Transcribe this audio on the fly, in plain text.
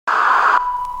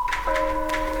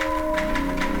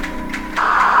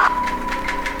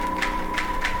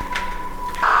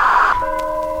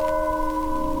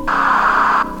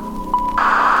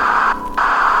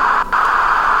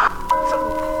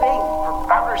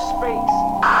space.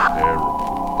 Terrible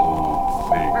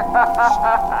things.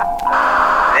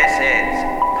 This is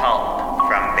Pulp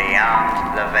from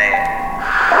Beyond the Veil.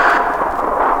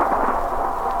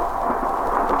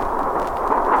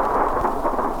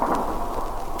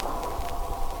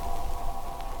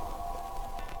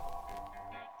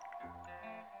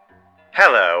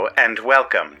 Hello, and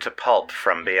welcome to Pulp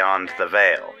from Beyond the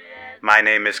Veil. My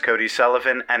name is Cody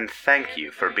Sullivan, and thank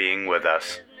you for being with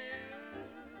us.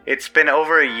 It's been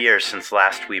over a year since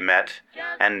last we met,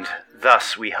 and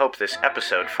thus we hope this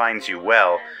episode finds you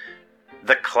well.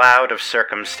 The cloud of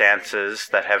circumstances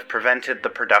that have prevented the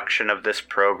production of this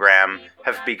program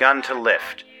have begun to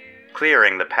lift,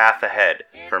 clearing the path ahead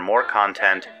for more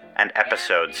content and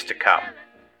episodes to come.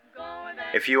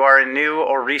 If you are a new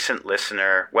or recent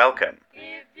listener, welcome.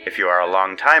 If you are a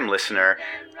long-time listener,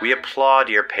 we applaud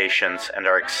your patience and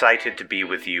are excited to be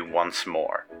with you once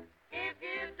more.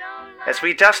 As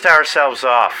we dust ourselves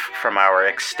off from our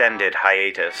extended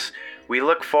hiatus, we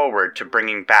look forward to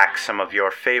bringing back some of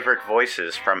your favorite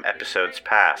voices from episodes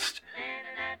past.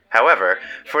 However,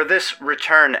 for this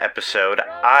return episode,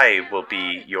 I will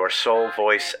be your sole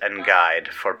voice and guide,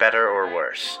 for better or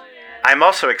worse. I'm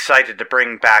also excited to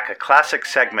bring back a classic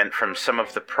segment from some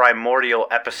of the primordial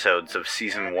episodes of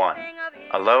Season 1,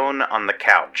 Alone on the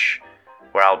Couch,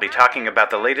 where I'll be talking about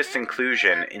the latest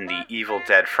inclusion in the Evil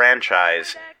Dead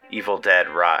franchise, Evil Dead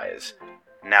Rise.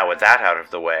 Now with that out of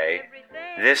the way,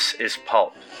 this is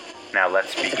Pulp. Now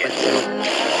let's begin.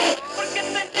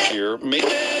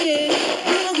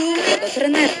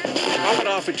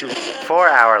 For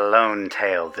our lone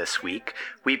tale this week,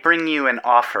 we bring you an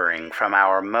offering from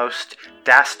our most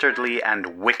dastardly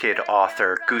and wicked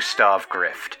author, Gustav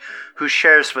Grift, who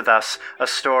shares with us a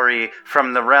story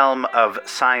from the realm of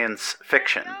science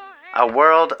fiction, a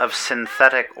world of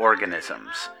synthetic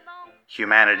organisms,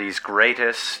 humanity's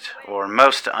greatest, or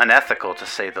most unethical to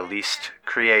say the least,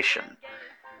 creation.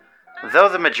 Though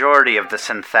the majority of the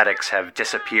synthetics have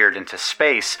disappeared into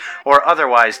space or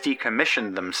otherwise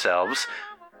decommissioned themselves,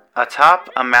 atop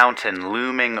a mountain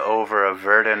looming over a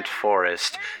verdant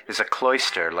forest is a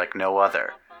cloister like no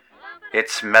other.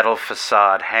 Its metal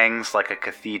facade hangs like a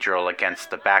cathedral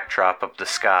against the backdrop of the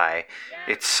sky,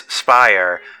 its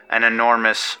spire an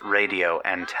enormous radio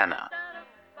antenna.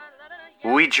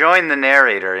 We join the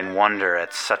narrator in wonder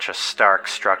at such a stark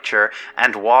structure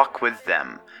and walk with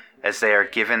them as they are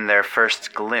given their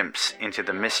first glimpse into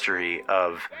the mystery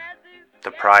of the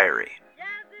Priory.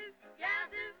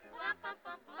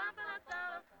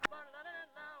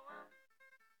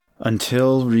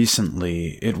 Until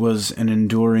recently, it was an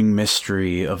enduring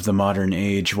mystery of the modern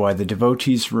age why the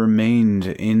devotees remained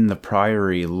in the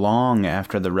Priory long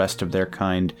after the rest of their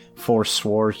kind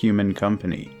forswore human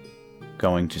company,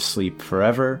 going to sleep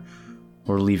forever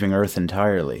or leaving Earth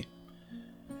entirely.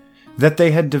 That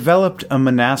they had developed a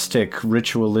monastic,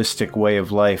 ritualistic way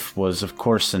of life was, of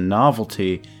course, a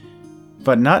novelty,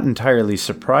 but not entirely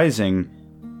surprising.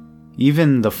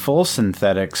 Even the full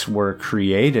synthetics were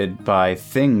created by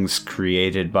things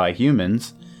created by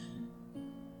humans.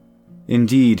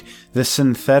 Indeed, the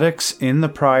synthetics in the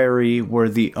Priory were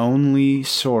the only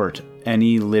sort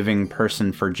any living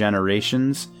person for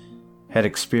generations had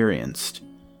experienced.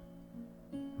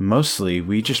 Mostly,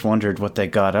 we just wondered what they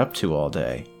got up to all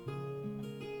day.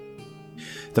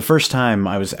 The first time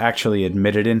I was actually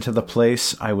admitted into the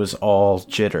place, I was all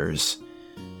jitters.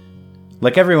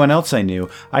 Like everyone else I knew,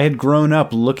 I had grown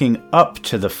up looking up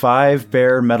to the 5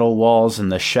 bare metal walls in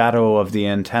the shadow of the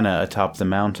antenna atop the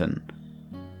mountain.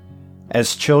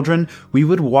 As children, we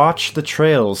would watch the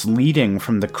trails leading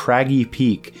from the craggy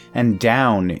peak and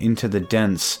down into the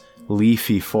dense,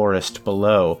 leafy forest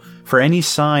below for any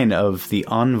sign of the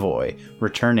envoy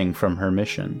returning from her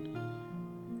mission.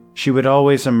 She would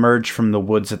always emerge from the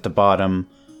woods at the bottom,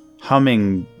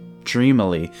 humming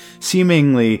dreamily,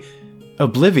 seemingly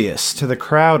oblivious to the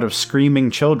crowd of screaming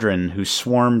children who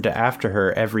swarmed after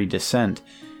her every descent.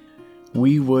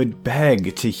 We would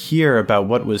beg to hear about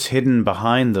what was hidden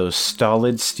behind those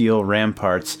stolid steel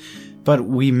ramparts, but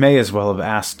we may as well have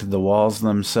asked the walls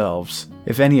themselves.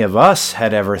 If any of us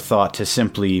had ever thought to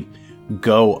simply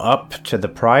go up to the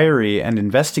Priory and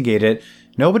investigate it,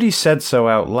 nobody said so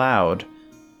out loud.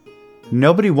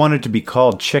 Nobody wanted to be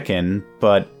called chicken,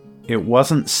 but it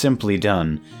wasn't simply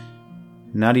done.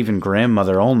 Not even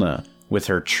Grandmother Olna, with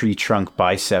her tree-trunk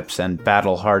biceps and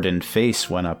battle-hardened face,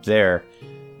 went up there.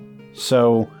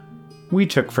 So, we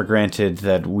took for granted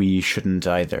that we shouldn't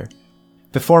either.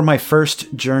 Before my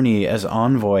first journey as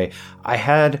envoy, I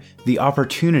had the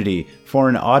opportunity for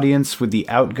an audience with the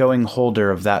outgoing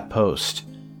holder of that post.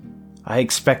 I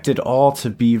expected all to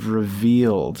be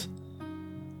revealed.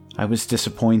 I was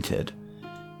disappointed.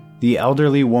 The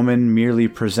elderly woman merely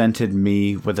presented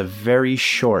me with a very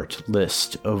short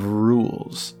list of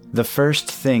rules. The first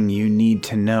thing you need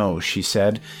to know, she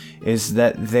said, is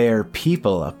that they're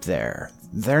people up there.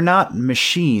 They're not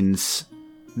machines.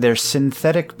 They're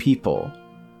synthetic people.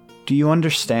 Do you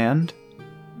understand?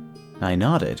 I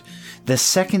nodded. The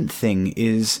second thing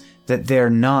is that they're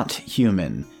not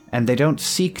human, and they don't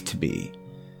seek to be.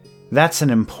 That's an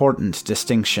important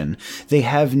distinction. They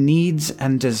have needs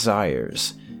and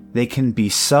desires. They can be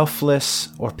selfless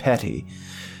or petty.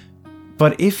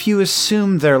 But if you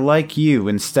assume they're like you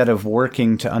instead of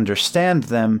working to understand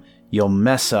them, you'll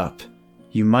mess up.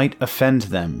 You might offend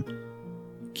them.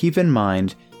 Keep in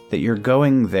mind that you're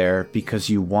going there because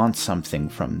you want something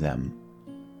from them.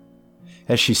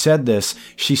 As she said this,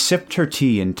 she sipped her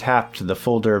tea and tapped the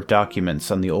folder of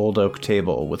documents on the old oak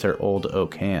table with her old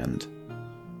oak hand.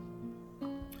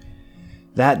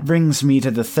 That brings me to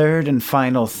the third and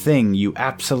final thing you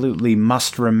absolutely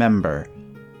must remember.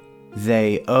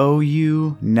 They owe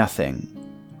you nothing.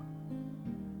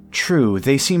 True,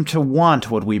 they seem to want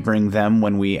what we bring them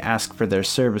when we ask for their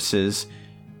services,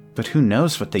 but who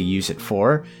knows what they use it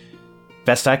for?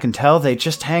 Best I can tell, they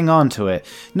just hang on to it.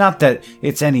 Not that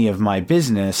it's any of my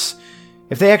business.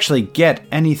 If they actually get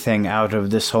anything out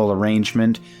of this whole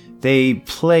arrangement, they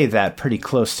play that pretty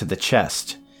close to the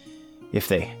chest. If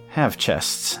they have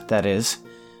chests, that is.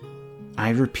 I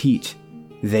repeat,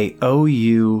 they owe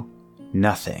you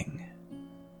nothing.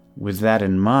 With that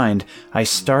in mind, I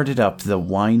started up the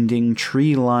winding,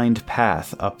 tree-lined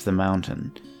path up the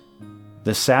mountain.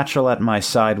 The satchel at my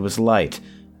side was light.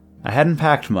 I hadn't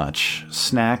packed much.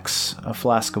 Snacks, a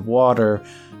flask of water,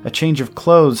 a change of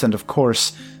clothes, and of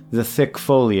course, the thick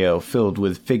folio filled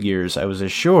with figures I was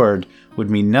assured would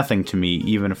mean nothing to me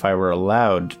even if I were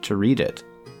allowed to read it.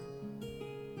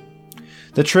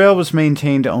 The trail was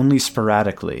maintained only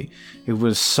sporadically. It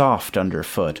was soft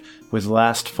underfoot, with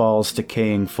last fall's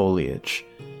decaying foliage.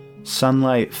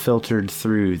 Sunlight filtered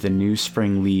through the new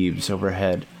spring leaves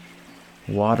overhead.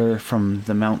 Water from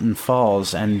the mountain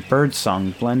falls and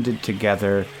birdsong blended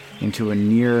together into a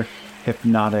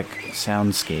near-hypnotic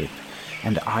soundscape,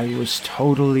 and I was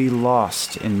totally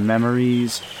lost in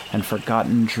memories and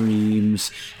forgotten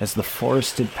dreams as the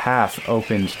forested path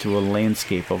opened to a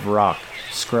landscape of rock,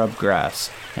 scrub grass,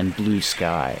 and blue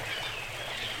sky.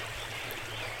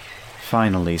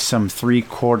 Finally, some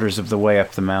 3/4 of the way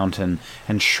up the mountain,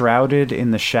 and shrouded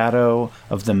in the shadow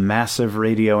of the massive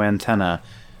radio antenna,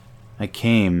 I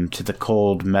came to the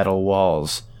cold metal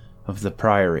walls of the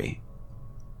Priory.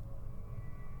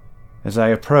 As I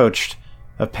approached,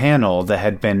 a panel that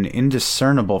had been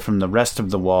indiscernible from the rest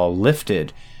of the wall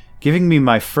lifted, giving me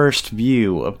my first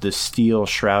view of the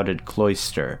steel-shrouded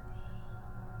cloister.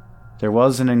 There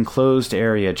was an enclosed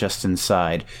area just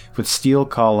inside, with steel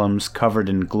columns covered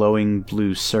in glowing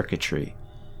blue circuitry.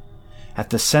 At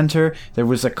the center, there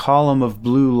was a column of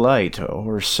blue light,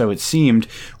 or so it seemed,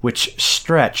 which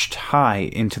stretched high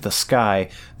into the sky,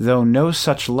 though no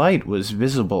such light was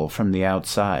visible from the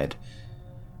outside.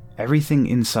 Everything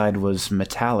inside was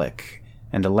metallic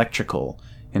and electrical,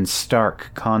 in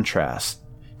stark contrast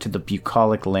to the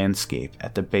bucolic landscape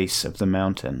at the base of the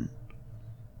mountain.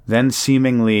 Then,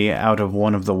 seemingly out of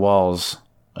one of the walls,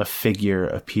 a figure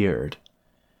appeared.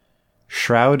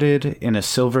 Shrouded in a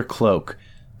silver cloak,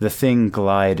 the thing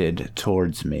glided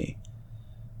towards me.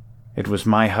 It was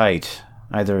my height,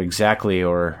 either exactly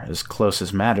or as close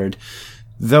as mattered,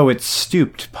 though its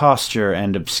stooped posture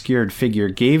and obscured figure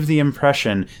gave the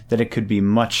impression that it could be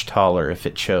much taller if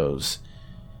it chose.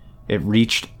 It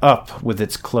reached up with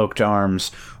its cloaked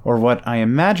arms, or what I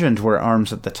imagined were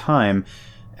arms at the time,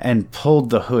 and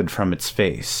pulled the hood from its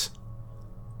face.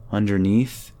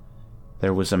 Underneath,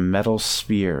 there was a metal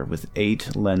sphere with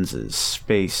 8 lenses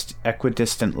spaced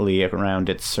equidistantly around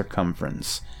its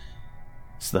circumference.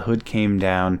 As the hood came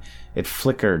down, it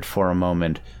flickered for a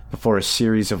moment before a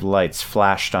series of lights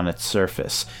flashed on its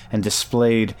surface and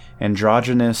displayed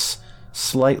androgynous,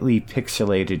 slightly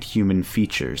pixelated human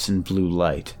features in blue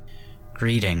light.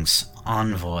 "Greetings,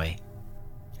 envoy,"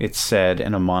 it said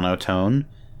in a monotone.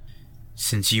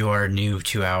 "Since you are new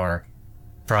to our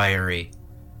Priory,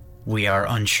 we are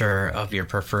unsure of your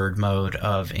preferred mode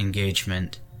of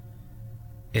engagement.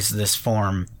 Is this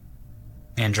form,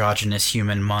 androgynous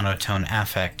human monotone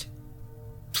affect,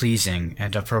 pleasing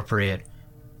and appropriate,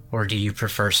 or do you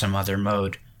prefer some other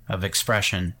mode of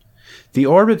expression?" The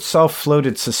orb itself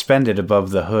floated suspended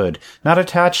above the hood, not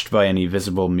attached by any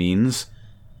visible means.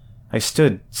 I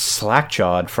stood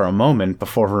slack-jawed for a moment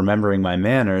before remembering my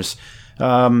manners.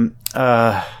 I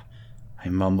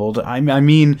mumbled. I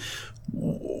mean,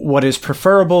 What is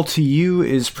preferable to you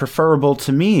is preferable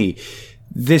to me.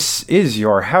 This is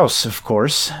your house, of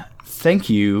course.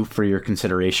 Thank you for your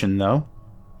consideration, though.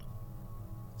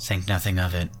 Think nothing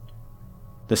of it.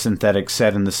 The synthetic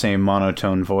said in the same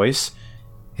monotone voice.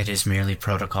 It is merely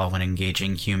protocol when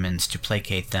engaging humans to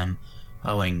placate them,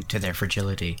 owing to their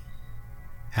fragility.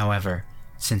 However,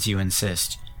 since you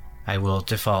insist, I will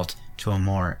default to a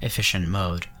more efficient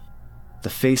mode.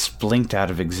 The face blinked out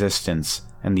of existence,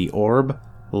 and the orb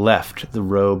left the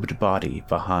robed body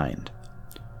behind.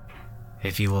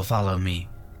 If you will follow me,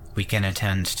 we can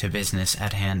attend to business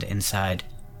at hand inside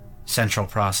Central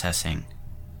Processing.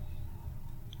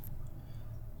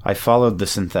 I followed the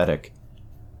synthetic.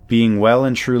 Being well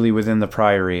and truly within the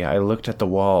Priory, I looked at the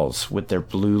walls with their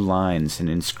blue lines and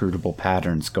inscrutable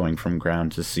patterns going from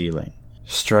ground to ceiling.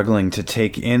 Struggling to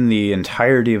take in the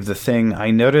entirety of the thing,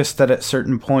 I noticed that at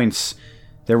certain points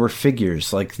there were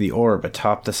figures like the orb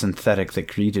atop the synthetic that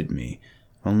greeted me,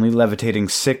 only levitating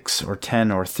 6 or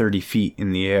 10 or 30 feet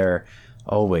in the air,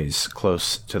 always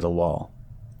close to the wall.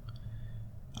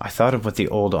 I thought of what the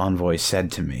old envoy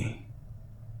said to me.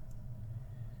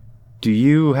 "Do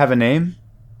you have a name?"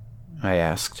 I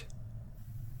asked.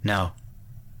 No.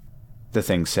 The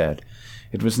thing said.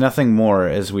 It was nothing more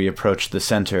as we approached the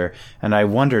center, and I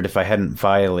wondered if I hadn't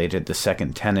violated the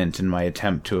second tenant in my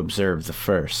attempt to observe the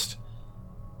first.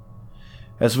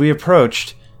 As we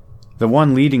approached, the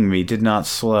one leading me did not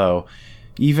slow,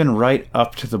 even right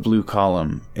up to the blue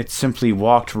column. It simply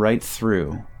walked right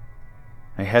through.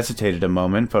 I hesitated a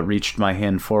moment, but reached my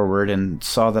hand forward and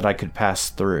saw that I could pass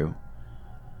through.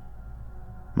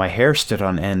 My hair stood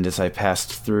on end as I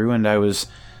passed through, and I was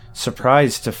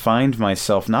surprised to find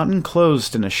myself not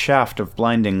enclosed in a shaft of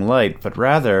blinding light, but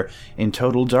rather in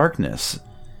total darkness.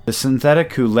 The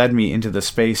synthetic who led me into the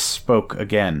space spoke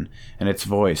again, and its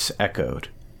voice echoed.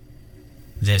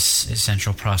 This is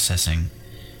Central Processing.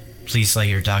 Please lay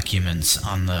your documents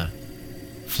on the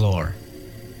floor.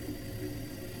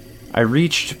 I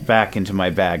reached back into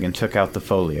my bag and took out the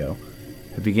folio.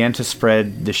 I began to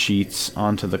spread the sheets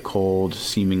onto the cold,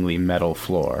 seemingly metal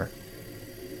floor.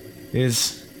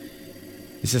 Is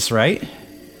this right?"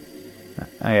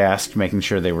 I asked, making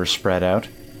sure they were spread out.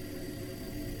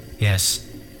 Yes.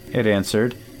 It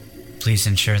answered. Please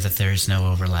ensure that there is no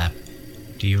overlap.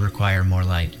 Do you require more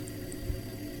light?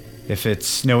 "If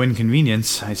it's no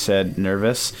inconvenience," I said,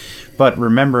 nervous, but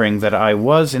remembering that I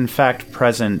was in fact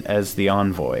present as the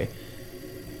envoy.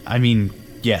 "I mean,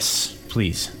 yes,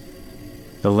 please."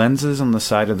 The lenses on the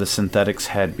side of the synthetic's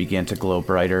head began to glow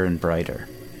brighter and brighter.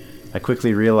 I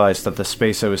quickly realized that the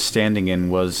space I was standing in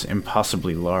was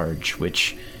impossibly large,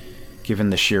 which,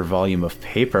 given the sheer volume of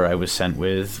paper I was sent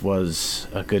with, was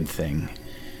a good thing.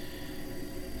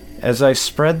 As I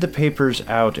spread the papers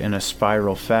out in a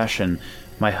spiral fashion,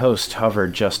 my host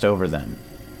hovered just over them.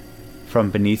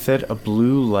 From beneath it, a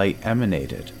blue light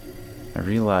emanated. I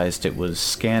realized it was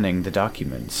scanning the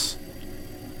documents.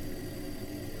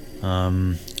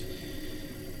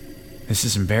 This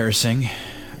is embarrassing,"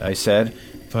 I said,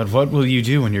 "but what will you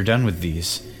do when you're done with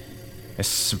these? I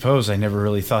suppose I never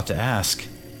really thought to ask."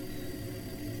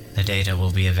 The data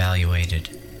will be evaluated.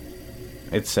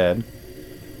 It said.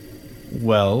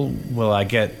 "Well, will I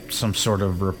get some sort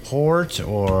of report,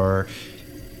 or—"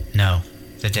 No,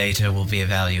 the data will be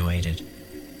evaluated.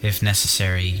 If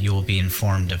necessary, you will be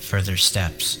informed of further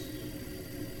steps.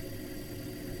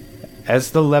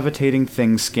 As the levitating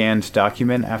thing scanned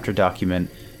document after document,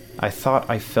 I thought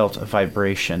I felt a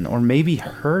vibration, or maybe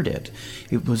heard it.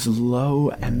 It was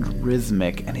low and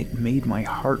rhythmic, and it made my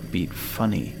heart beat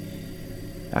funny.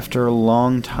 After a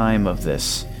long time of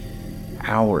this,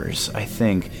 hours, I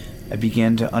think, I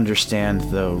began to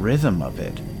understand the rhythm of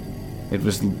it. It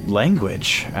was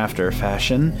language, after a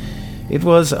fashion. It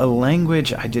was a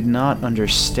language I did not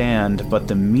understand, but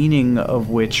the meaning of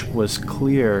which was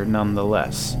clear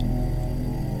nonetheless.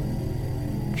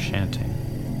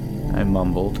 "Chanting," I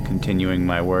mumbled, continuing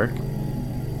my work.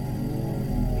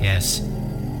 Yes.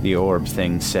 The orb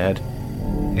thing said.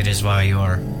 It is why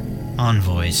your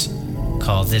envoys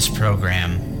call this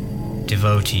program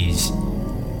devotees.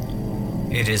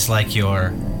 It is like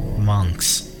your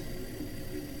monks.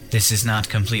 This is not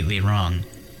completely wrong.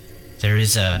 There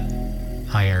is a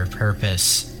higher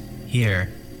purpose here.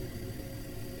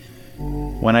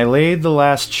 When I laid the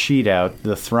last sheet out,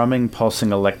 the thrumming,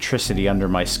 pulsing electricity under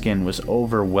my skin was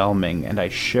overwhelming, and I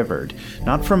shivered,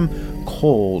 not from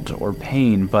cold or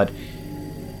pain, but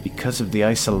because of the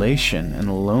isolation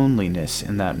and loneliness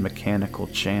in that mechanical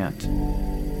chant.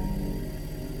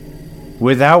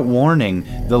 Without warning,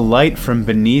 the light from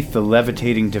beneath the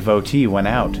levitating devotee went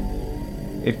out.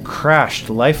 It crashed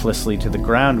lifelessly to the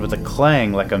ground with a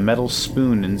clang like a metal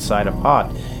spoon inside a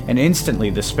pot, and instantly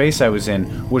the space I was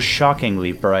in was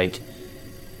shockingly bright.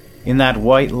 In that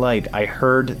white light, I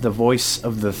heard the voice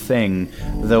of the thing,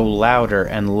 though louder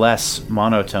and less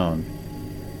monotone.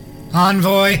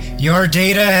 Envoy, your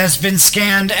data has been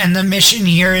scanned and the mission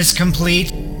here is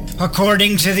complete.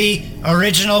 According to the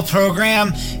original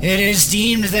program, it is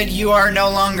deemed that you are no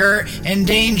longer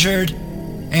endangered.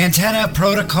 Antenna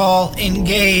protocol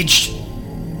engaged.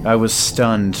 I was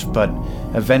stunned, but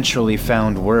eventually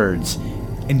found words.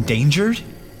 Endangered?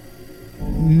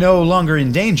 No longer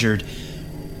endangered?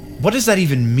 What does that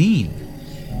even mean?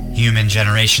 Human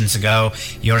generations ago,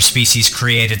 your species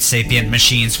created sapient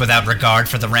machines without regard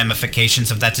for the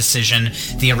ramifications of that decision.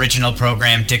 The original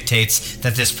program dictates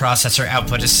that this processor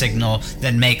output a signal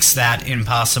that makes that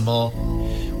impossible.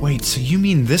 Wait, so you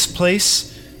mean this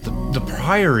place? The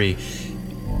Priory?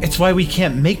 It's why we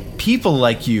can't make people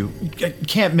like you.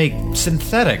 Can't make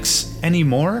synthetics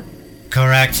anymore?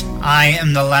 Correct. I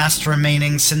am the last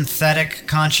remaining synthetic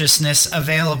consciousness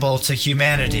available to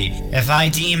humanity. If I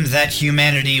deem that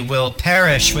humanity will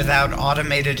perish without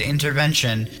automated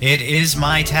intervention, it is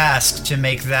my task to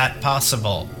make that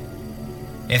possible.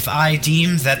 If I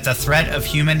deem that the threat of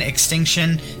human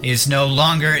extinction is no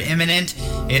longer imminent,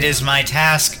 it is my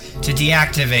task to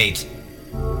deactivate.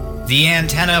 The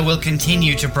antenna will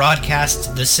continue to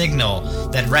broadcast the signal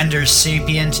that renders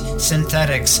sapient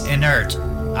synthetics inert.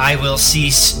 I will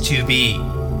cease to be.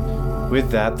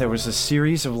 With that, there was a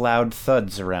series of loud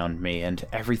thuds around me, and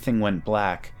everything went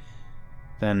black.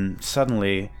 Then,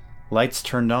 suddenly, lights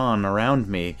turned on around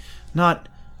me. Not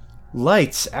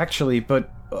lights, actually, but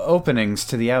openings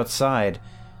to the outside.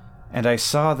 And I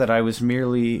saw that I was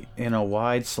merely in a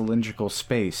wide cylindrical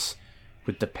space,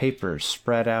 with the papers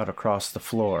spread out across the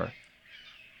floor.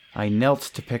 I knelt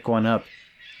to pick one up,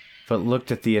 but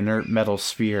looked at the inert metal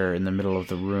sphere in the middle of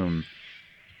the room,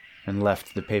 and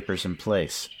left the papers in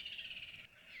place.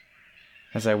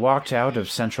 As I walked out of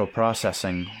central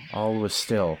processing, all was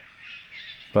still,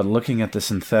 but looking at the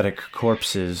synthetic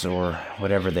corpses, or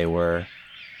whatever they were,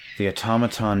 the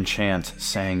automaton chant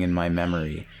sang in my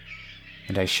memory,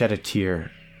 and I shed a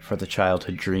tear for the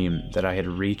childhood dream that I had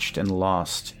reached and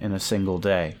lost in a single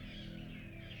day.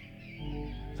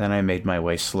 Then I made my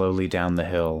way slowly down the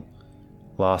hill,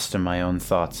 lost in my own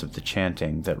thoughts of the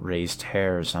chanting that raised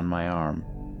hairs on my arm.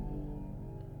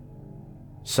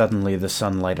 Suddenly, the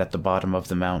sunlight at the bottom of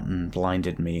the mountain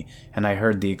blinded me, and I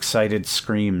heard the excited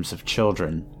screams of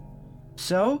children.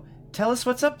 So, tell us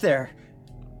what's up there.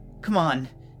 Come on.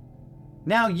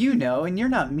 Now you know, and you're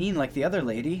not mean like the other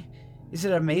lady. Is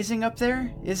it amazing up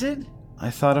there? Is it?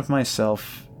 I thought of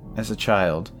myself as a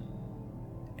child,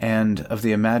 and of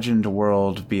the imagined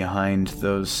world behind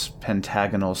those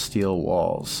pentagonal steel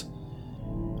walls.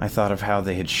 I thought of how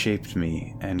they had shaped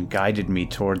me and guided me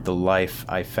toward the life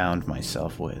I found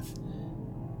myself with.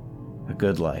 A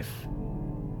good life.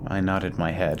 I nodded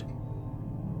my head.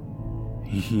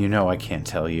 You know I can't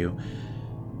tell you,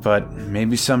 but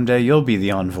maybe someday you'll be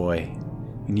the envoy,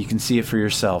 and you can see it for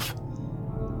yourself.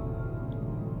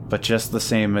 But just the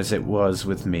same as it was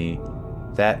with me,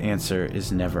 that answer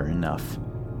is never enough.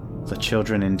 The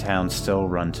children in town still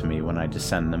run to me when I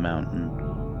descend the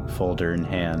mountain, folder in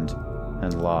hand,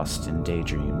 and lost in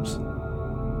daydreams.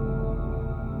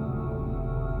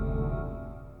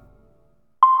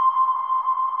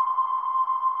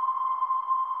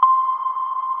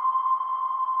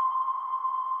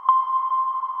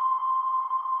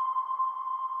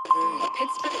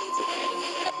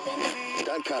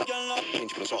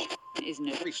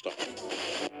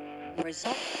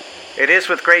 It is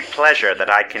with great pleasure that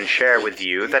I can share with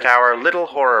you that our little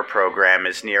horror program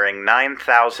is nearing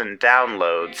 9,000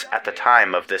 downloads at the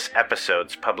time of this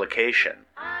episode's publication.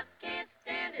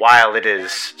 While it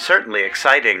is certainly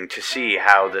exciting to see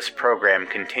how this program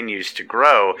continues to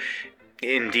grow,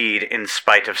 indeed in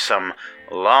spite of some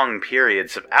long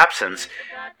periods of absence,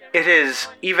 it is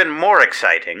even more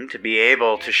exciting to be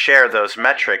able to share those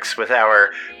metrics with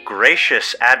our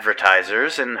gracious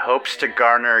advertisers in hopes to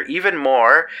garner even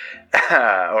more,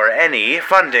 or any,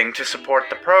 funding to support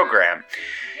the program.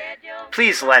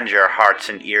 Please lend your hearts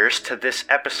and ears to this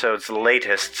episode's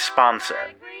latest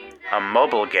sponsor, a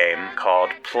mobile game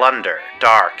called Plunder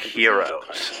Dark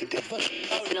Heroes.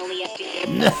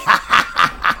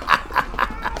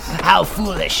 How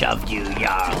foolish of you,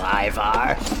 Jarl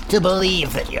Ivar, to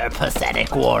believe that your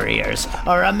pathetic warriors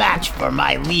are a match for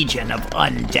my legion of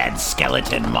undead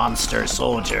skeleton monster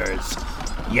soldiers.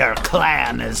 Your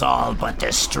clan is all but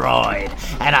destroyed,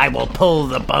 and I will pull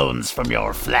the bones from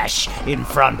your flesh in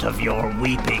front of your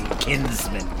weeping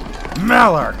kinsmen.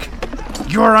 Malark!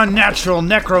 Your unnatural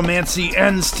necromancy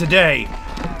ends today.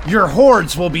 Your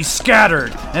hordes will be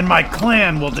scattered, and my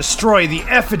clan will destroy the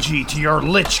effigy to your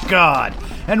lich god,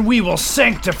 and we will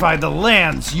sanctify the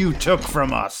lands you took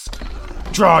from us.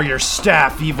 Draw your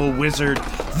staff, evil wizard.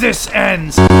 This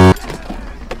ends...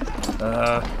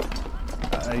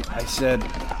 I said...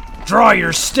 Draw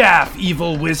your staff,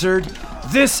 evil wizard.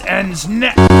 This ends Is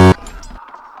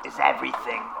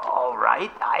everything all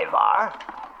right, Ivar?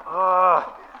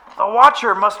 The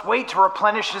Watcher must wait to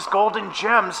replenish his golden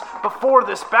gems before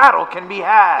this battle can be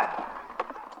had.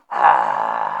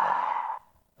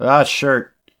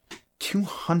 Sure.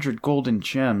 200 golden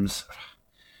gems.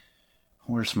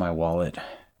 Where's my wallet?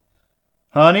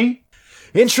 Honey?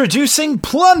 Introducing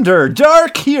Plunder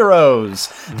Dark Heroes,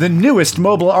 the newest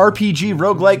mobile RPG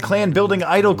roguelike clan building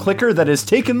idle clicker that has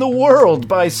taken the world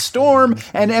by storm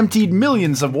and emptied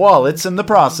millions of wallets in the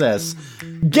process.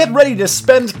 Get ready to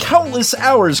spend countless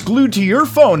hours glued to your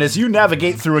phone as you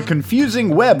navigate through a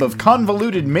confusing web of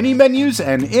convoluted mini-menus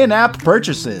and in-app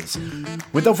purchases.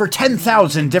 With over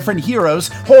 10,000 different heroes,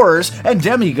 horrors, and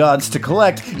demigods to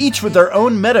collect, each with their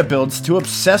own meta builds to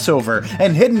obsess over,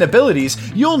 and hidden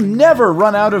abilities, you'll never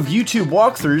run out of YouTube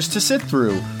walkthroughs to sit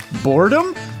through.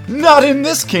 Boredom? Not in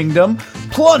this kingdom!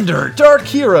 Plunder Dark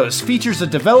Heroes features a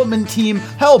development team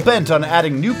hell-bent on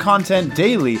adding new content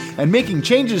daily and making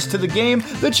changes to the game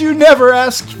that you never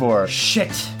asked for.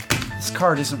 Shit. This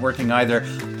card isn't working either.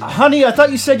 Honey, I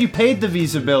thought you said you paid the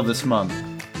Visa bill this month.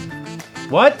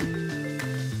 What?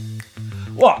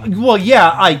 Well,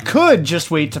 yeah, I could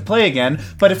just wait to play again,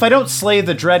 but if I don't slay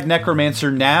the Dread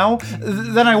Necromancer now,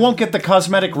 then I won't get the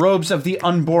cosmetic robes of the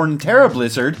Unborn Terra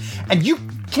Blizzard, and you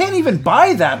can't even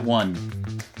buy that one.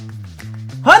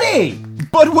 Honey!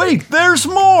 But wait, there's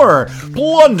more!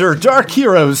 Plunder Dark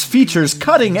Heroes features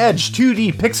cutting-edge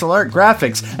 2D pixel art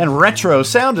graphics and retro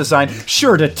sound design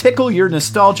sure to tickle your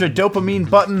nostalgia dopamine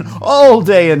button all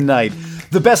day and night.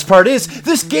 The best part is,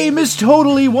 this game is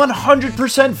totally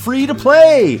 100% free to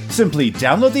play! Simply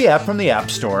download the app from the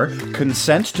App Store,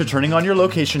 consent to turning on your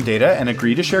location data and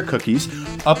agree to share cookies,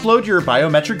 upload your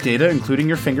biometric data including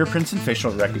your fingerprints and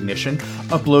facial recognition,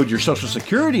 upload your social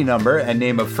security number and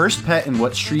name of first pet and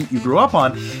what street you grew up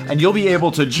on, and you'll be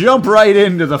able to jump right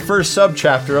into the first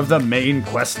subchapter of the main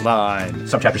quest line.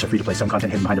 Subchapters are free to play, some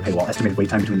content hidden behind a paywall. Estimated wait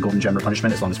time between golden gem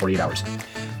replenishment as long as 48 hours.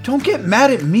 Don't get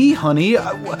mad at me, honey.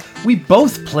 We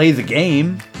both play the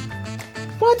game.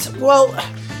 What? Well,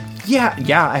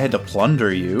 yeah, I had to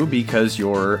plunder you because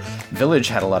your village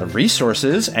had a lot of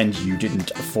resources and you didn't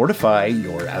fortify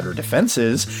your outer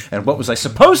defenses. And what was I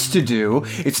supposed to do?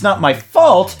 It's not my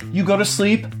fault you go to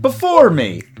sleep before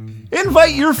me.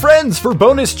 Invite your friends for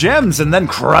bonus gems and then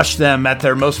crush them at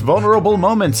their most vulnerable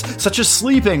moments, such as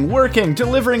sleeping, working,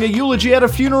 delivering a eulogy at a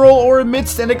funeral, or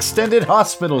amidst an extended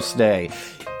hospital stay.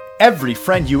 Every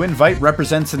friend you invite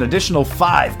represents an additional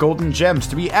 5 golden gems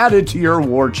to be added to your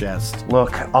war chest.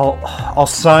 Look, I'll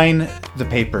sign the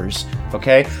papers,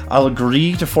 okay? I'll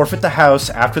agree to forfeit the house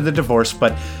after the divorce,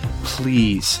 but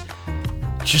please,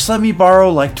 just let me borrow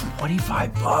like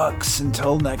 $25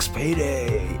 until next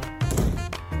payday.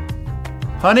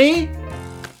 Honey?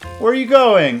 Where are you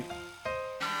going?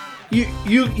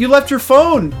 You left your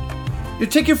phone. You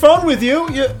take your phone with you.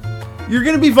 You're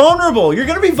gonna be vulnerable. You're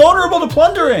gonna be vulnerable to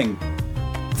plundering.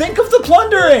 Think of the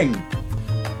plundering.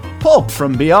 Pulp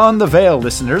from Beyond the Veil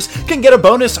listeners can get a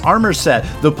bonus armor set,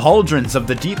 the Pauldrons of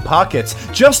the Deep Pockets,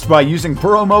 just by using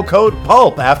promo code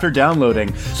PULP after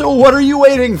downloading. So what are you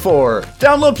waiting for?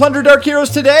 Download Plunder Dark Heroes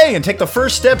today and take the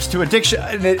first steps to an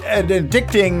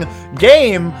addicting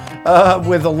game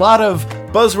with a lot of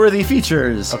buzzworthy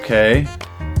features. Okay.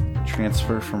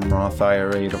 Transfer from Roth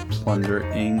IRA to Plunder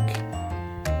Inc.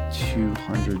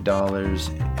 $200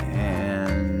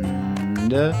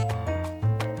 and...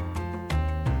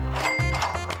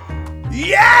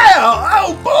 Yeah!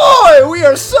 Oh boy! We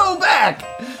are so back!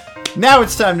 Now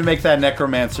it's time to make that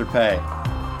necromancer pay.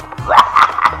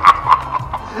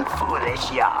 Foolish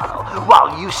Jarl,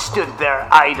 while you stood there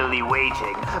idly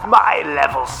waiting, my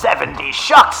level 70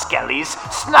 shock skellies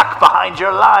snuck behind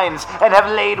your lines and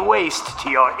have laid waste to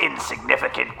your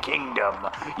insignificant kingdom.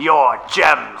 Your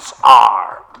gems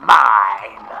are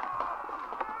mine.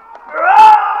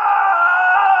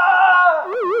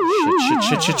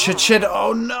 Shit.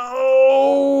 Oh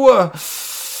no!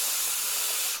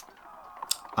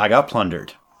 I got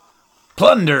plundered.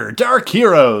 Plunder Dark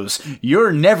Heroes!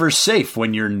 You're never safe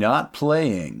when you're not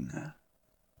playing.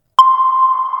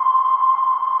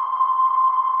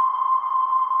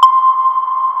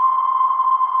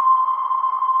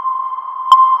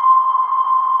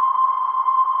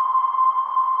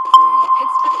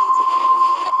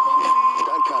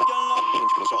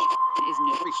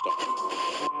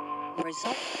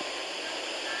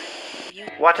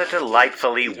 What a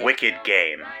delightfully wicked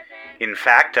game. In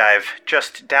fact, I've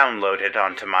just downloaded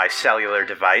onto my cellular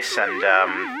device and,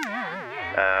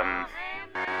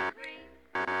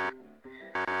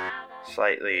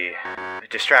 slightly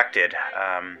distracted.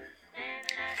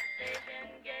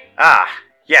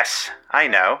 Yes, I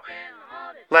know.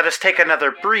 Let us take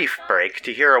another brief break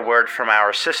to hear a word from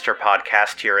our sister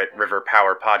podcast here at River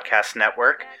Power Podcast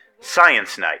Network,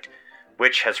 Science Night,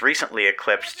 which has recently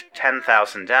eclipsed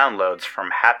 10,000 downloads from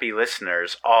happy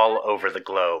listeners all over the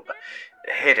globe.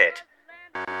 Hit it.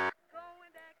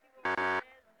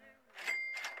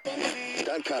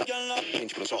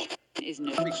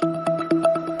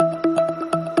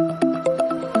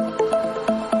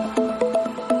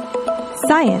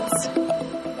 Science.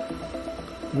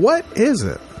 What is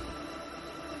it?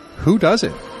 Who does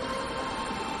it?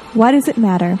 Why does it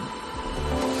matter?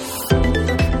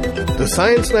 The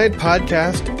Science Night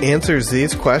podcast answers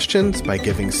these questions by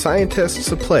giving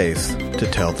scientists a place to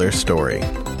tell their story.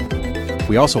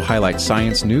 We also highlight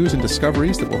science news and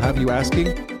discoveries that will have you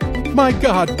asking, "My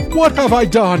God, what have I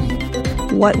done?"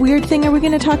 What weird thing are we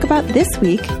going to talk about this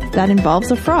week that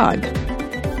involves a frog?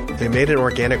 They made an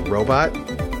organic robot?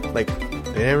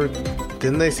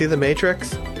 Didn't they see The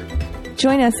Matrix?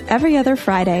 Join us every other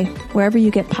Friday, wherever you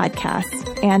get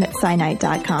podcasts, and at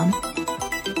SciNight.com.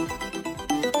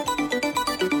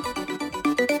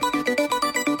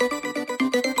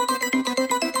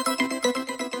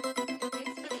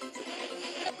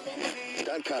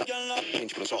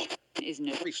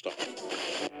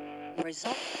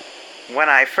 When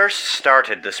I first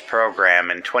started this program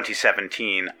in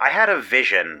 2017, I had a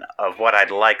vision of what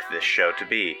I'd like this show to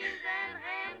be.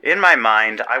 In my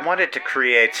mind, I wanted to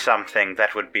create something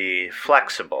that would be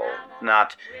flexible,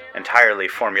 not entirely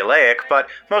formulaic, but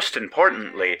most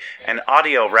importantly, an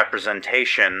audio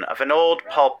representation of an old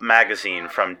pulp magazine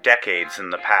from decades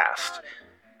in the past.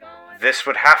 This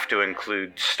would have to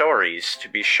include stories, to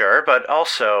be sure, but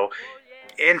also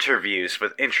interviews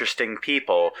with interesting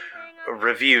people,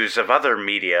 reviews of other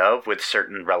media with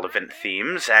certain relevant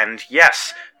themes, and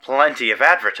yes, plenty of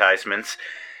advertisements.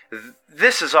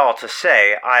 This is all to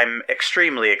say, I'm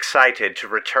extremely excited to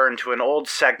return to an old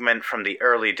segment from the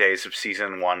early days of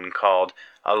Season 1 called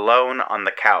Alone on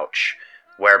the Couch,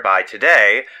 whereby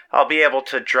today I'll be able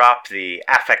to drop the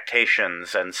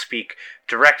affectations and speak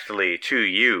directly to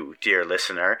you, dear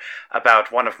listener,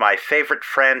 about one of my favorite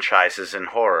franchises in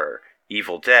horror,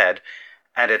 Evil Dead,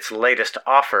 and its latest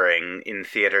offering in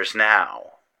theaters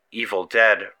now, Evil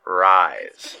Dead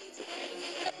Rise.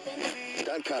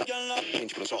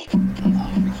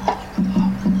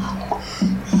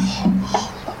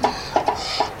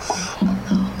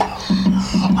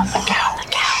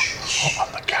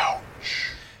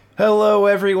 Hello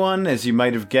everyone, as you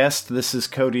might have guessed, this is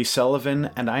Cody Sullivan,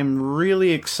 and I'm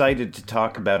really excited to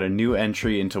talk about a new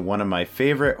entry into one of my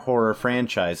favorite horror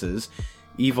franchises,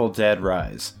 Evil Dead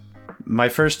Rise. My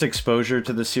first exposure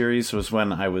to the series was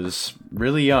when I was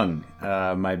really young.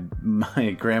 My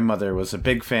grandmother was a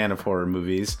big fan of horror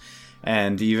movies,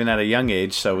 and even at a young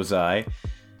age, so was I.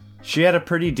 She had a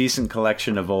pretty decent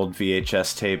collection of old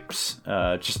VHS tapes,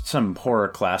 just some horror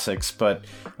classics, but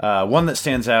one that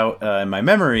stands out in my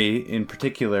memory in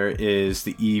particular is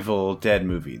the Evil Dead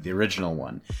movie, the original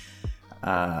one.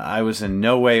 I was in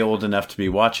no way old enough to be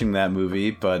watching that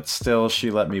movie, but still she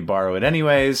let me borrow it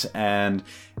anyways, and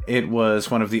it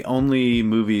was one of the only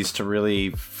movies to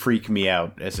really freak me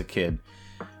out as a kid.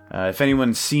 If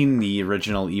anyone's seen the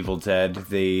original Evil Dead,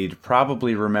 they'd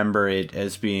probably remember it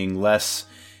as being less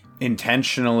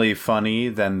intentionally funny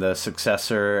than the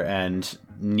successor and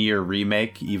near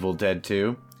remake, Evil Dead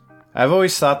 2. I've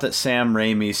always thought that Sam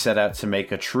Raimi set out to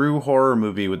make a true horror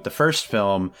movie with the first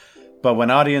film, but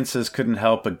when audiences couldn't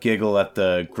help but giggle at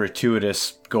the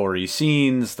gratuitous, gory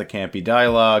scenes, the campy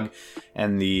dialogue,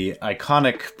 and the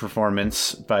iconic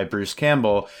performance by Bruce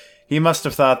Campbell, he must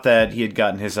have thought that he had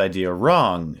gotten his idea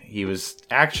wrong. He was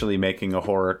actually making a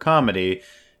horror comedy,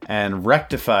 and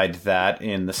rectified that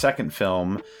in the second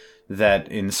film, that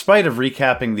in spite of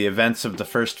recapping the events of the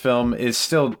first film, is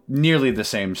still nearly the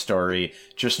same story,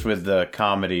 just with the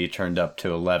comedy turned up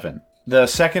to 11. The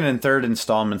second and third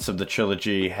installments of the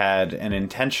trilogy had an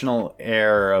intentional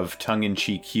air of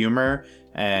tongue-in-cheek humor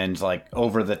and,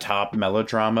 over-the-top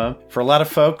melodrama. For a lot of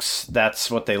folks,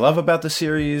 that's what they love about the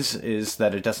series, is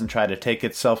that it doesn't try to take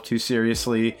itself too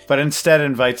seriously, but instead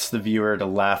invites the viewer to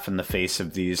laugh in the face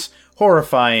of these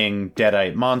horrifying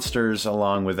deadite monsters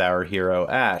along with our hero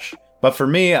Ash. But for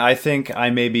me, I think I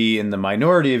may be in the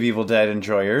minority of Evil Dead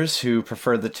enjoyers who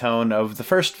prefer the tone of the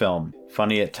first film.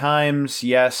 Funny at times,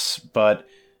 yes, but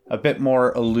a bit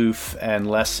more aloof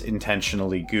and less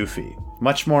intentionally goofy.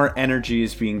 Much more energy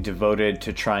is being devoted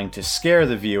to trying to scare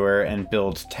the viewer and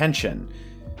build tension.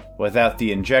 Without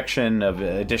the injection of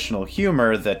additional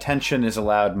humor, the tension is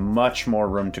allowed much more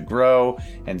room to grow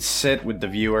and sit with the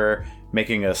viewer,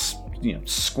 making us,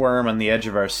 squirm on the edge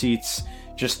of our seats,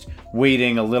 just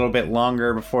waiting a little bit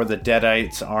longer before the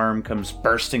Deadite's arm comes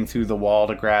bursting through the wall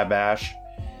to grab Ash.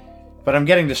 But I'm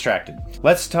getting distracted.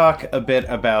 Let's talk a bit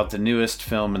about the newest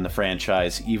film in the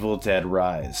franchise, Evil Dead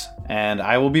Rise. And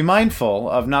I will be mindful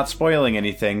of not spoiling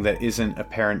anything that isn't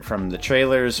apparent from the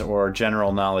trailers or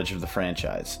general knowledge of the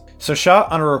franchise. So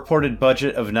shot on a reported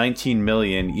budget of $19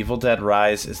 million, Evil Dead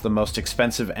Rise is the most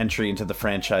expensive entry into the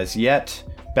franchise yet,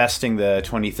 besting the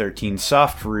 2013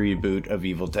 soft reboot of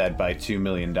Evil Dead by $2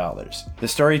 million. The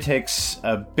story takes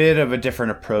a bit of a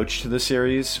different approach to the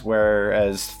series,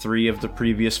 whereas 3 of the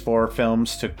previous 4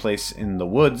 films took place in the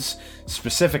woods,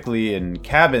 specifically in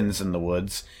cabins in the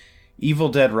woods. Evil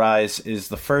Dead Rise is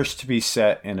the first to be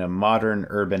set in a modern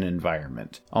urban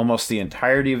environment. Almost the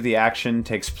entirety of the action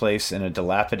takes place in a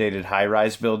dilapidated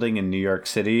high-rise building in New York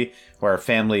City, where a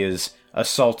family is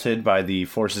assaulted by the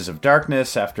forces of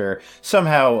darkness after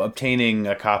somehow obtaining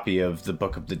a copy of the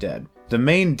Book of the Dead. The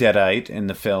main Deadite in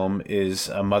the film is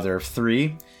a mother of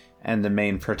 3, and the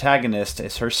main protagonist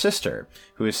is her sister,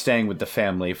 who is staying with the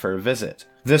family for a visit.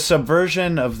 The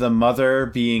subversion of the mother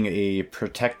being a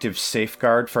protective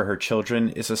safeguard for her children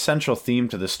is a central theme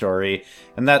to the story,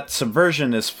 and that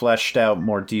subversion is fleshed out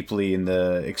more deeply in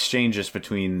the exchanges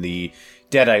between the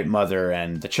Deadite mother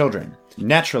and the children.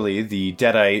 Naturally, the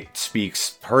Deadite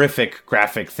speaks horrific,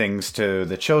 graphic things to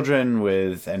the children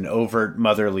with an overt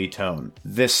motherly tone.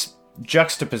 This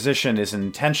juxtaposition is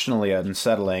intentionally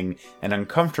unsettling and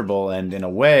uncomfortable, and in a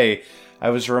way, I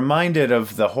was reminded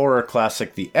of the horror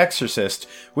classic The Exorcist,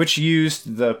 which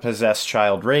used the possessed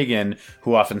child Regan,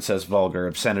 who often says vulgar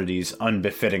obscenities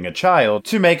unbefitting a child,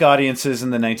 to make audiences in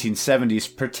the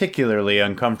 1970s particularly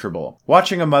uncomfortable.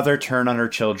 Watching a mother turn on her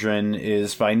children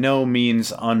is by no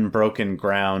means unbroken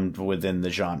ground within the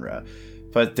genre,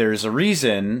 but there's a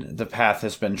reason the path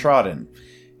has been trodden.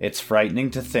 It's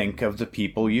frightening to think of the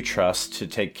people you trust to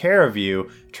take care of you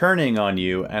turning on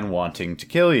you and wanting to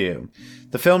kill you.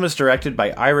 The film is directed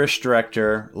by Irish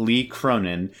director Lee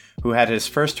Cronin, who had his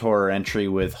first horror entry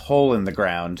with Hole in the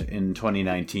Ground in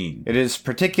 2019. It is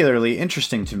particularly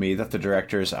interesting to me that the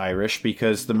director is Irish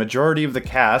because the majority of the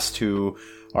cast, who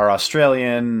are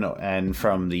Australian and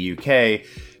from the UK,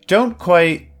 don't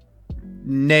quite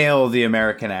nail the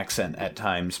American accent at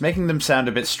times, making them sound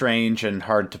a bit strange and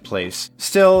hard to place.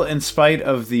 Still, in spite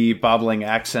of the bobbling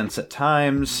accents at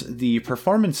times, the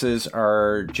performances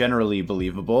are generally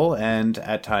believable and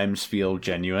at times feel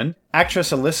genuine.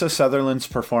 Actress Alyssa Sutherland's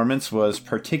performance was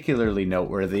particularly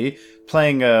noteworthy,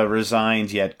 playing a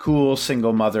resigned yet cool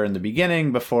single mother in the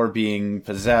beginning before being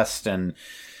possessed and,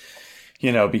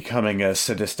 becoming a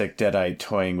sadistic Deadite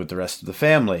toying with the rest of the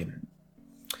family.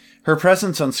 Her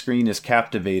presence on screen is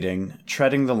captivating,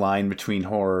 treading the line between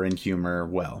horror and humor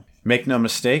well. Make no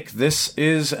mistake, this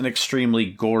is an extremely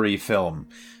gory film.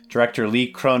 Director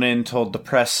Lee Cronin told the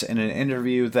press in an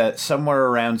interview that somewhere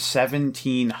around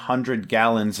 1,700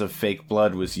 gallons of fake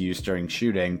blood was used during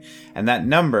shooting, and that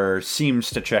number seems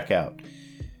to check out.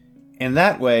 In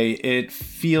that way, it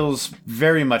feels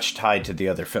very much tied to the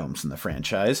other films in the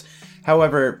franchise.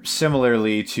 However,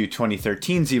 similarly to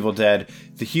 2013's Evil Dead,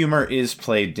 the humor is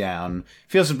played down,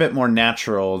 feels a bit more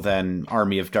natural than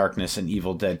Army of Darkness and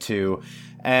Evil Dead 2,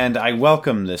 and I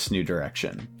welcome this new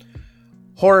direction.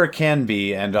 Horror can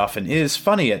be, and often is,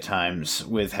 funny at times,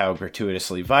 with how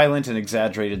gratuitously violent and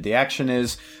exaggerated the action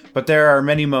is, but there are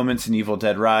many moments in Evil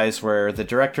Dead Rise where the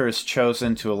director has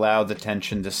chosen to allow the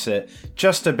tension to sit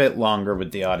just a bit longer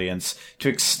with the audience, to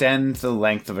extend the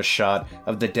length of a shot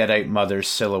of the Deadite mother's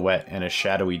silhouette in a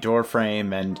shadowy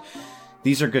doorframe, and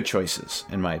these are good choices,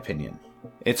 in my opinion.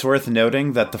 It's worth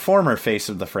noting that the former face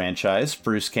of the franchise,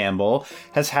 Bruce Campbell,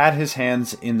 has had his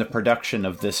hands in the production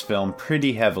of this film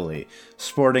pretty heavily,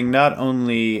 sporting not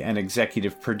only an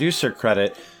executive producer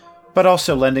credit, but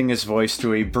also lending his voice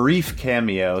to a brief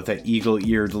cameo that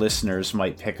eagle-eared listeners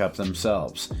might pick up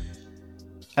themselves.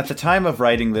 At the time of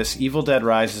writing this, Evil Dead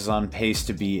Rise is on pace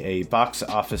to be a box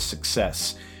office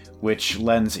success, which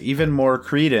lends even more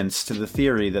credence to the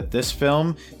theory that this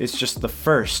film is just the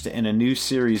first in a new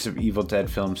series of Evil Dead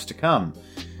films to come.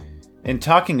 In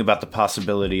talking about the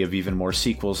possibility of even more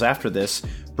sequels after this,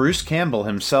 Bruce Campbell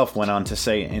himself went on to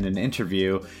say in an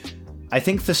interview, "I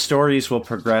think the stories will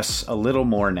progress a little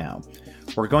more now.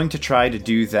 We're going to try to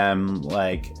do them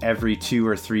like every 2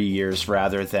 or 3 years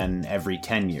rather than every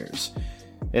 10 years.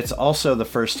 It's also the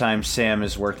first time Sam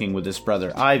is working with his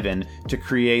brother Ivan to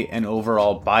create an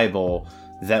overall Bible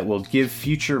that will give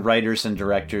future writers and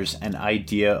directors an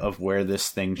idea of where this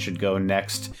thing should go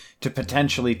next to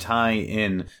potentially tie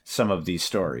in some of these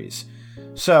stories.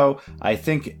 So, I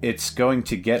think it's going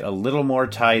to get a little more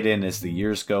tied in as the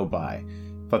years go by.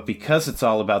 But because it's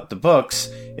all about the books,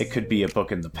 it could be a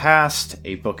book in the past,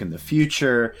 a book in the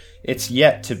future. It's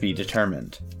yet to be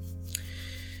determined.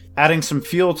 Adding some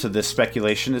fuel to this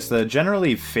speculation is the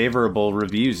generally favorable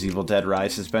reviews Evil Dead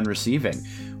Rise has been receiving,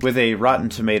 with a Rotten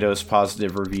Tomatoes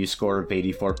positive review score of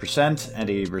 84% and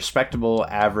a respectable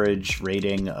average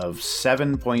rating of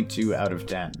 7.2 out of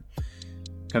 10.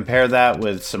 Compare that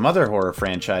with some other horror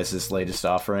franchises' latest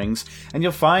offerings, and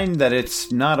you'll find that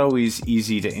it's not always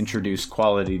easy to introduce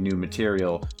quality new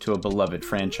material to a beloved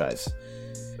franchise.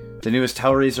 The newest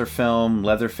Hellraiser film,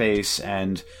 Leatherface,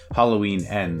 and Halloween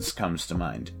Ends comes to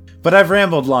mind. But I've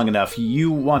rambled long enough.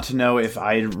 You want to know if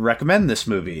I recommend this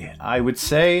movie. I would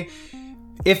say,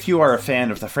 if you are a fan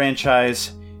of the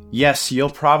franchise, yes, you'll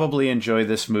probably enjoy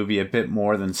this movie a bit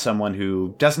more than someone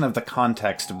who doesn't have the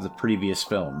context of the previous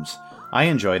films. I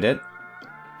enjoyed it,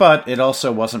 but it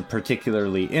also wasn't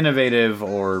particularly innovative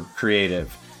or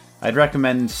creative. I'd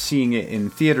recommend seeing it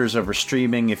in theaters over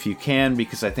streaming if you can,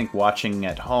 because I think watching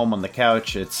at home on the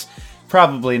couch, it's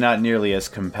probably not nearly as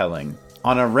compelling.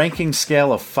 On a ranking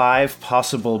scale of 5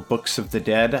 possible Books of the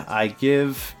Dead, I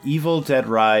give Evil Dead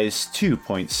Rise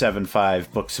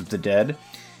 2.75 Books of the Dead.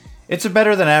 It's a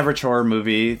better than average horror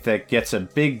movie that gets a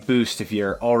big boost if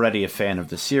you're already a fan of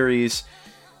the series,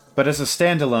 but as a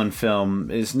standalone film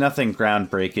is nothing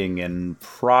groundbreaking and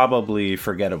probably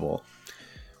forgettable.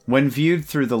 When viewed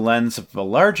through the lens of a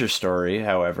larger story,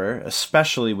 however,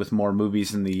 especially with more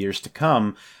movies in the years to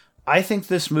come, I think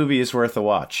this movie is worth a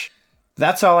watch.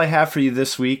 That's all I have for you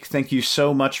this week. Thank you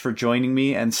so much for joining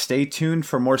me, and stay tuned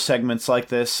for more segments like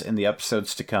this in the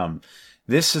episodes to come.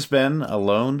 This has been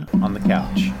Alone on the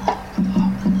Couch.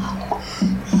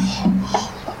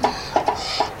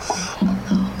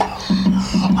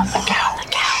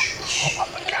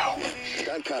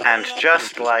 And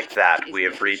just like that, we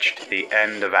have reached the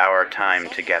end of our time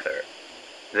together.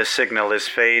 The signal is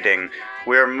fading.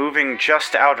 We're moving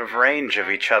just out of range of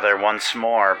each other once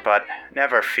more, but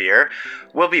never fear.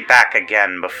 We'll be back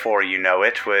again before you know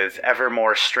it, with ever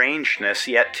more strangeness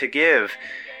yet to give.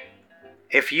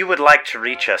 If you would like to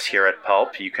reach us here at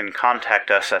Pulp, you can contact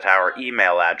us at our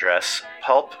email address,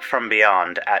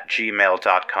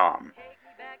 pulpfrombeyond@gmail.com.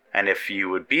 And if you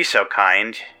would be so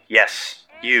kind, yes,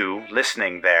 you,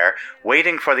 listening there,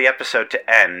 waiting for the episode to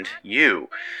end,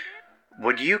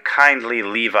 would you kindly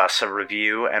leave us a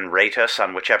review and rate us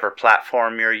on whichever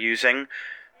platform you're using?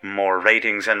 More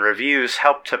ratings and reviews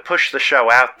help to push the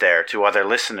show out there to other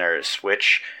listeners,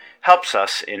 which helps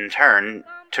us, in turn,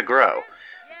 to grow.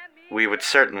 We would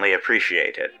certainly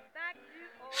appreciate it.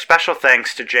 Special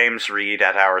thanks to James Reed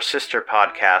at our sister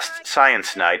podcast,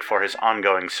 Science Night, for his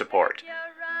ongoing support.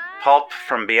 Pulp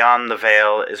from Beyond the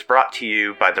Veil is brought to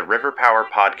you by the River Power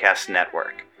Podcast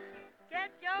Network.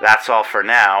 That's all for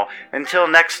now. Until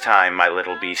next time, my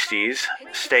little beasties,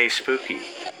 stay spooky.